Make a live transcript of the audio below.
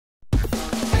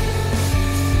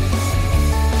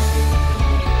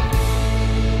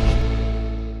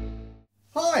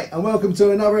and welcome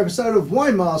to another episode of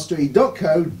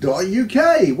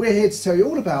winemastery.co.uk. We're here to tell you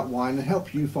all about wine and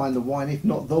help you find the wine, if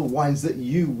not the wines that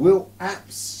you will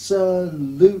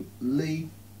absolutely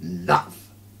love.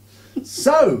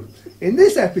 So, in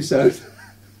this episode,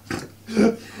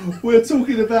 we're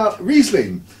talking about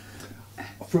Riesling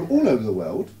from all over the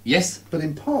world. Yes. But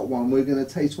in part one, we're going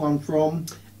to taste one from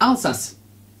Alsace.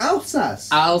 Alsace?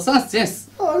 Alsace, yes.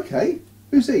 Oh, okay.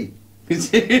 Who's he?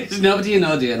 Nobody you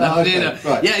know, dear. Nobody you know.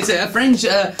 Right. Yeah, it's a French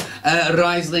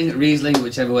Riesling,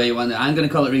 whichever way you want it. I'm going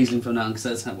to call it Riesling from now because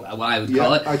that's what I would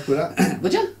call it. I'd put that.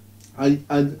 Would you? I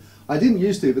didn't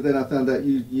used to, but then I found out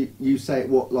you say it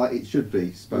like it should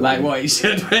be spoken. Like what it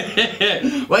should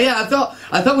be. Well, yeah,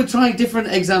 I thought we'd try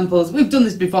different examples. We've done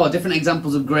this before, different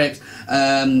examples of grapes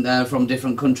from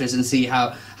different countries and see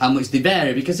how much they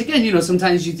vary. Because again, you know,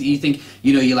 sometimes you think,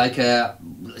 you know, you like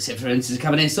let's say for instance a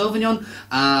Cabernet Sauvignon,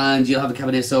 and you'll have a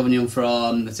Cabernet Sauvignon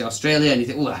from, let's say, Australia, and you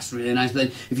think, oh, that's really nice. But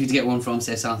then if you get one from,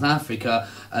 say, South Africa,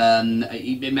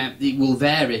 it will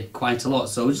vary quite a lot.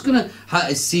 So we're just gonna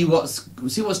see what's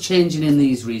changing in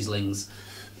these Rieslings.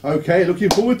 Okay, looking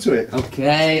forward to it.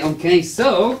 Okay,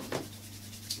 so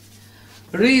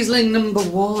Riesling number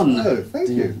one. Oh, thank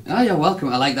you. Oh, you're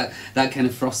welcome. I like that kind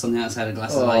of frost on the outside of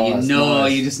glasses. Oh, like,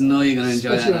 nice. you just know you're going to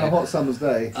enjoy Especially that. on a hot summer's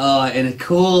day. Oh, in a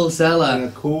cool cellar. In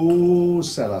a cool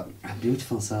cellar. A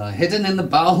beautiful cellar. Hidden in the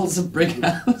bowels of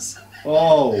Brighouse.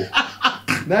 Oh,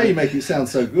 now you make it sound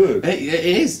so good. It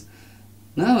is.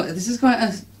 No, this is quite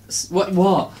a...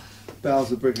 What?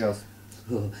 Bowels of Brighouse.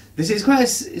 Oh, this is quite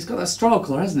it's got that straw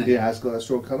colour, hasn't it? Yeah, it's got a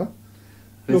straw colour.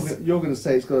 You're going to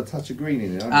say it's got a touch of green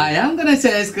in it, aren't you? I am going to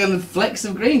say it's got flecks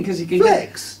of green because you can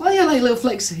Flecks? Well, yeah, like little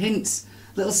flecks, hints,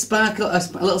 little sparkle, a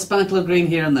little sparkle of green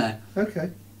here and there. Okay.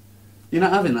 You're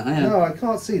not having that, are you? No, I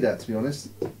can't see that, to be honest.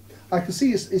 I can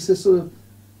see it's a sort of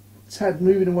tad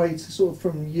moving away to sort of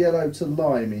from yellow to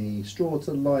limey, straw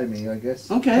to limey, I guess.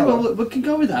 Okay, colour. well, we can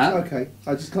go with that. Okay,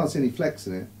 I just can't see any flecks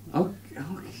in it. Oh,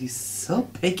 he's so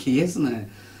picky, isn't he?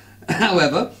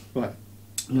 However, Right.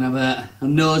 I'm going to have a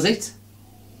nose it.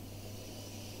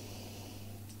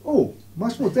 Oh,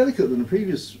 much more delicate than the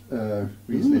previous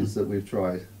Rieslings that we've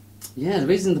tried. Yeah, the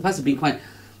reason in the past have been quite...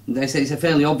 They say it's a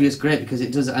fairly obvious grape because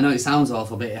it does... I know it sounds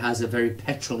awful, but it has a very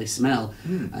petrol-y smell.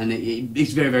 And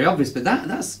it's very, very obvious. But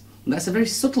that's a very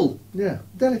subtle... Yeah,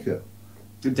 delicate.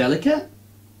 Delicate?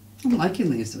 I'm liking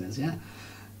these things, yeah.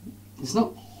 It's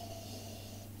not...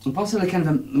 And possibly kind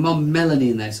of a more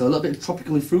melony in there, so a little bit of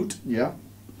tropical fruit. Yeah.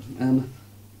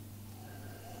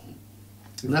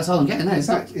 That's all I'm getting there.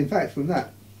 In fact, from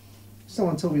that,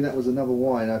 someone told me that was another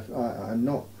wine. I'm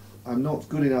not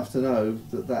good enough to know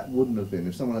that wouldn't have been.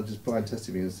 If someone had just blind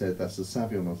tested me and said that's a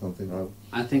Sauvignon or something,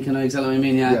 I think I know exactly what you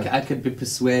mean. Yeah, Yeah. I could be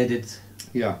persuaded.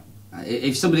 Yeah.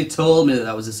 If somebody told me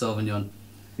that was a Sauvignon,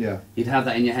 Yeah. you'd have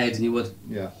that in your head and you would.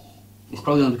 Yeah. It's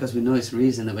probably only because we know it's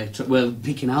reason that we're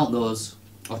picking out those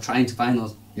or trying to find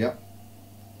those. Yeah.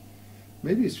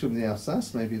 Maybe it's from the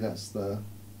Alsace. Maybe that's Their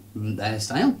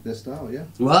style. their style. Yeah.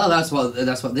 Well, that's what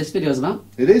this video is about.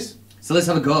 It is. So let's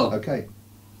have a go. Okay.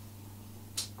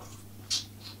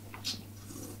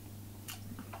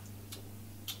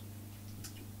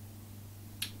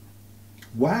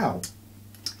 Wow.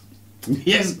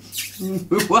 Yes.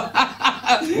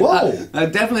 Whoa.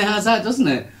 It definitely has that, doesn't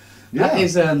it? Yeah. That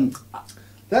is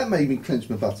That made me clench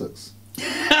my buttocks.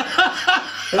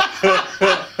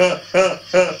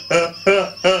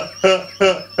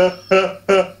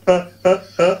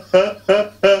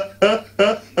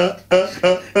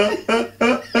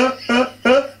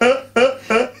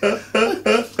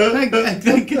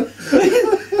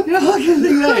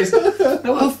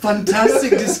 What a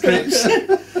fantastic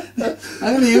description.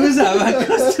 I'm going to use that with my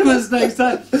customers next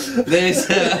time. This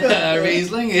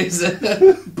Riesling is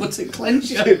butter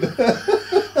clencher.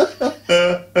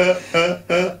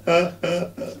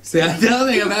 See, I don't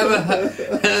think I've ever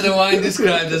heard a wine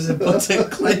described as a butter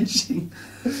clenching.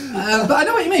 But I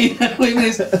know what you mean.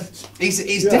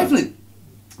 It's definitely...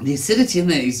 The acidity in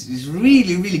there is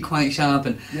really, really quite sharp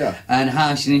and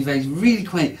harsh, and in fact, really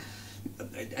quite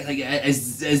like a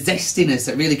zestiness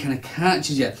that really kind of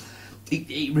catches you.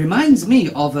 It reminds me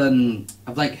of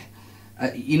like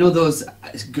you know those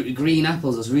green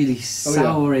apples, those really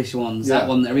sourish ones. Yeah. That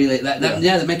one that really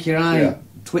that make your eye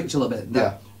twitch a little bit.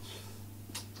 Yeah.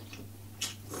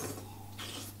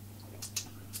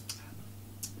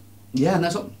 Yeah, and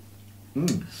that's what.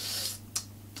 That's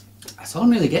all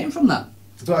I'm really getting from that.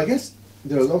 But I guess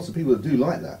there are lots of people that do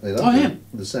like that. They love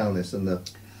the sourness and the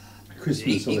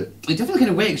crispness of it. It definitely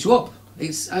kind of wakes you up.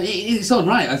 It's all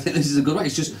right. I think this is a good wine.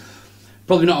 It's just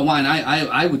probably not a wine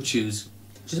I would choose.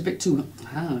 Just a bit too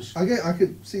harsh. I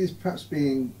could see this perhaps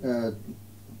being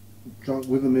drunk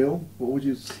with a meal? What would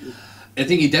you? I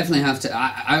think you definitely have to.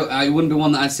 I wouldn't be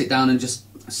one that I'd sit down and just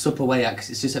sup away at, because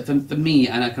it's just for me,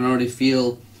 and I can already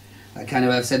feel. Kind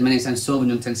of, I've said many times,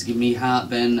 Sauvignon tends to give me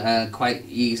heartburn quite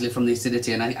easily from the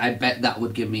acidity, and I bet that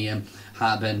would give me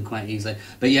heartburn quite easily.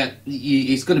 But yeah,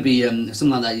 it's going to be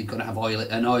something like that. You've got to have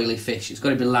an oily fish. It's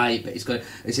got to be light, but it's got to.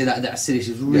 I say that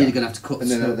acidity is really going to have to cut.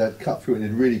 And then that cut through it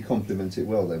and really complement it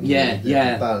well. Then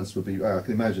the balance would be. I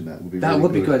can imagine that would be. That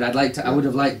would be good. I'd like to. I would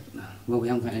have liked. Well, we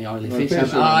haven't got any oily fish.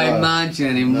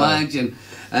 Imagine.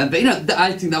 But you know,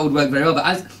 I think that would work very well.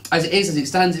 But as it is, as it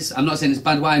stands, I'm not saying it's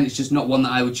bad wine. It's just not one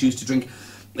that I would choose to drink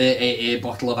a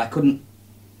bottle of. I couldn't.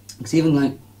 It's even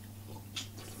like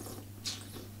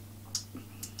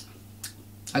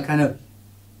that kind of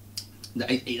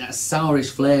that sourish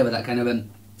flavour, that kind of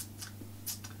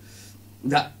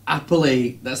that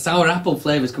sour apple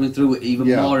flavour is coming through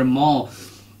even more and more.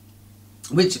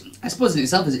 Which I suppose in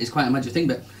itself is quite a magic thing,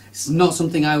 but it's not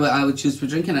something I would choose for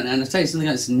drinking. And I tell you something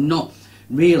that's not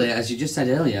really, as you just said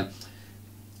earlier,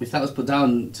 if that was put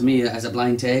down to me as a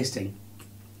blind tasting,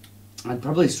 I'd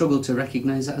probably struggle to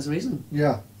recognise that as a Riesling.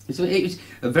 Yeah. It's a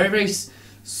very, very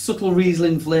subtle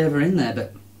Riesling flavour in there,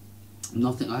 but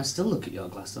nothing. I still look at your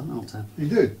glass, don't I, all the time? You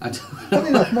do? I do. Funny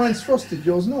enough, mine's frosted,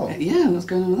 yours not. Yeah, what's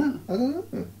going on with that? I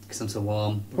don't know. Because I'm so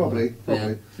warm. Probably,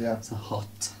 yeah. So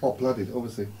hot. Hot-blooded,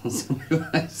 obviously. But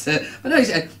no,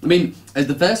 I mean, as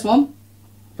the first one?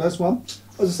 First one,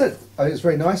 as I said, it's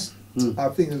very nice. I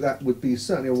think that would be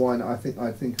certainly a wine I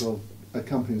think of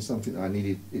accompanying something that I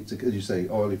needed it to, as you say,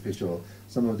 oily fish or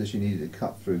some of this you needed to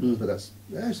cut through. But it's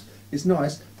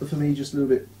nice, but for me just a little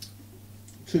bit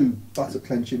too butter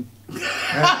clenching.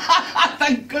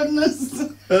 Thank goodness.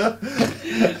 But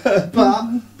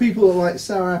people that like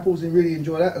sour apples and really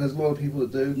enjoy that, and there's a lot of people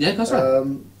that do. Yeah, that's right.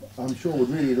 I'm sure would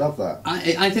really love that.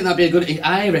 I think that'd be a good.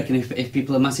 I reckon if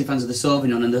people are massive fans of the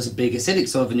Sauvignon and there's big acidic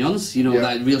Sauvignons, you know,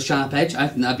 that real sharp edge, I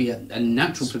think that'd be a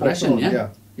natural progression. Yeah.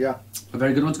 A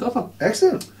very good one to go for.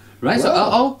 Excellent. Right.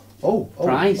 Wow. So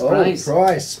Price.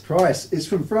 It's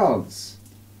from France.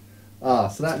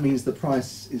 So that means the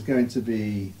price is going to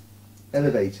be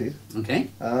elevated. Okay.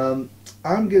 I'm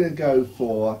going to go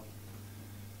for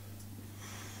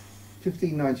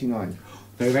 $15.99.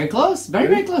 Very, very close.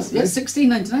 Very close. Yeah,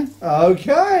 $16.99.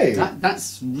 Okay.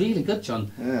 That's really good,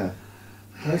 John. Yeah.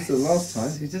 That's the last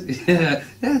time. Yeah,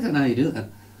 I don't know how you do that.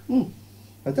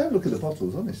 I don't look at the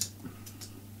bottles, honest.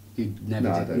 You never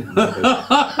did. I don't.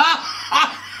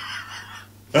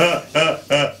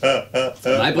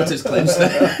 My butter's clenched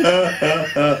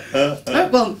there.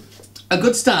 Well, a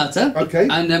good starter. Okay.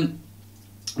 And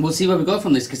we'll see where we go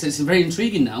from this, because it's very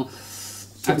intriguing now.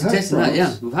 After tasting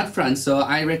that, we've had France, so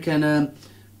I reckon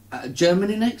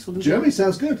Germany next. Germany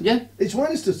sounds good. Yeah. Ich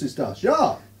weiß, dass du das.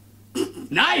 Ja.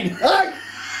 9!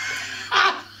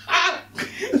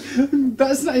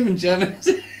 That's not even German.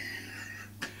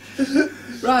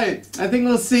 Right, I think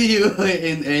we'll see you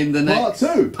in the next...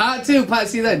 Part 2. Part 2,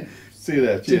 see you then. See you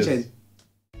there. Cheers.